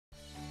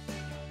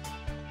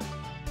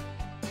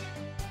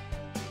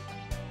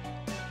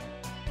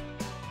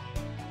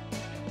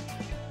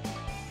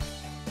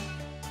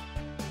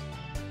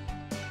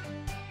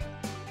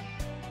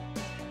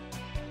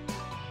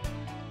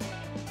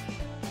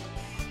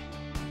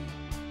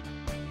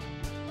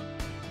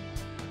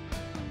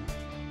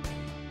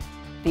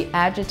The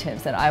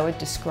adjectives that I would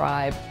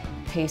describe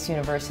Pace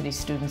University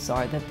students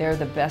are that they're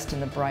the best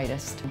and the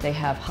brightest. They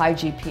have high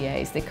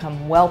GPAs, they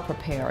come well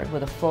prepared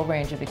with a full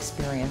range of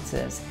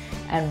experiences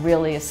and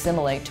really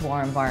assimilate to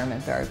our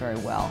environment very, very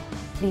well.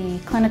 The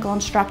clinical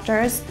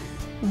instructors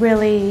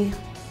really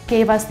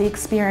gave us the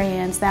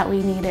experience that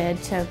we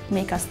needed to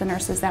make us the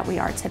nurses that we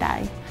are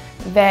today.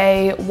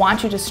 They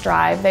want you to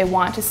strive, they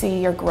want to see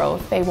your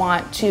growth, they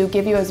want to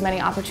give you as many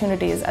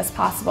opportunities as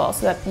possible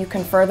so that you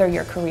can further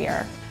your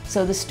career.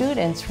 So the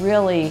students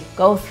really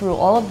go through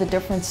all of the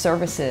different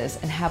services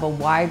and have a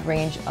wide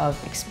range of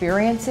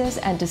experiences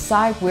and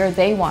decide where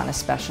they want to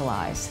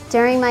specialize.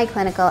 During my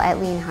clinical at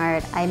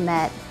Lienhard, I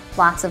met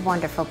lots of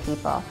wonderful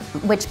people,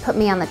 which put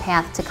me on the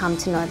path to come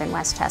to Northern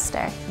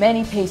Westchester.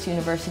 Many Pace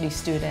University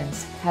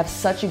students have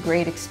such a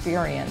great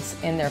experience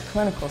in their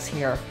clinicals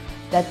here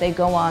that they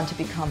go on to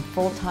become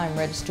full-time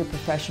registered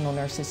professional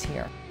nurses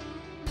here.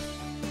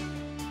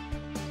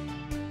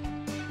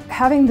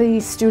 Having the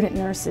student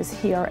nurses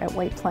here at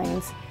White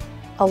Plains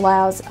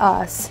allows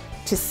us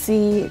to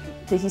see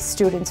these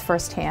students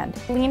firsthand.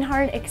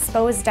 Lienhard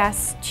exposed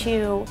us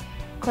to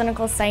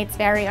clinical sites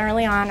very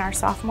early on our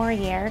sophomore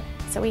year,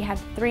 so we had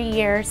 3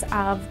 years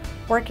of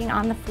working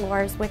on the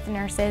floors with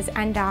nurses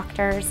and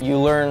doctors. You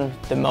learn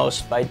the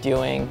most by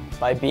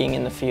being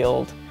in the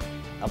field,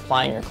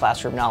 applying your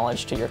classroom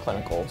knowledge to your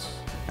clinicals.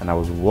 And I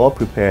was well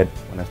prepared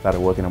when I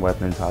started working at White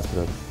Plains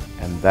Hospital,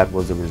 and that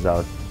was the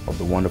result of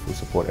the wonderful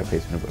support at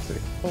Pace University.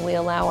 We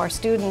allow our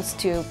students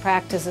to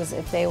practice as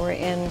if they were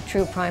in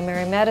true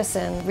primary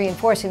medicine,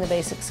 reinforcing the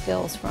basic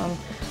skills from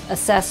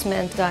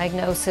assessment,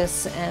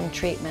 diagnosis, and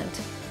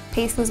treatment.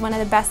 Pace was one of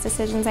the best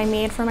decisions I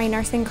made for my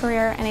nursing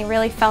career, and I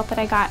really felt that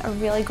I got a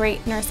really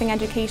great nursing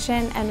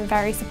education and a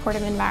very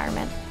supportive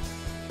environment.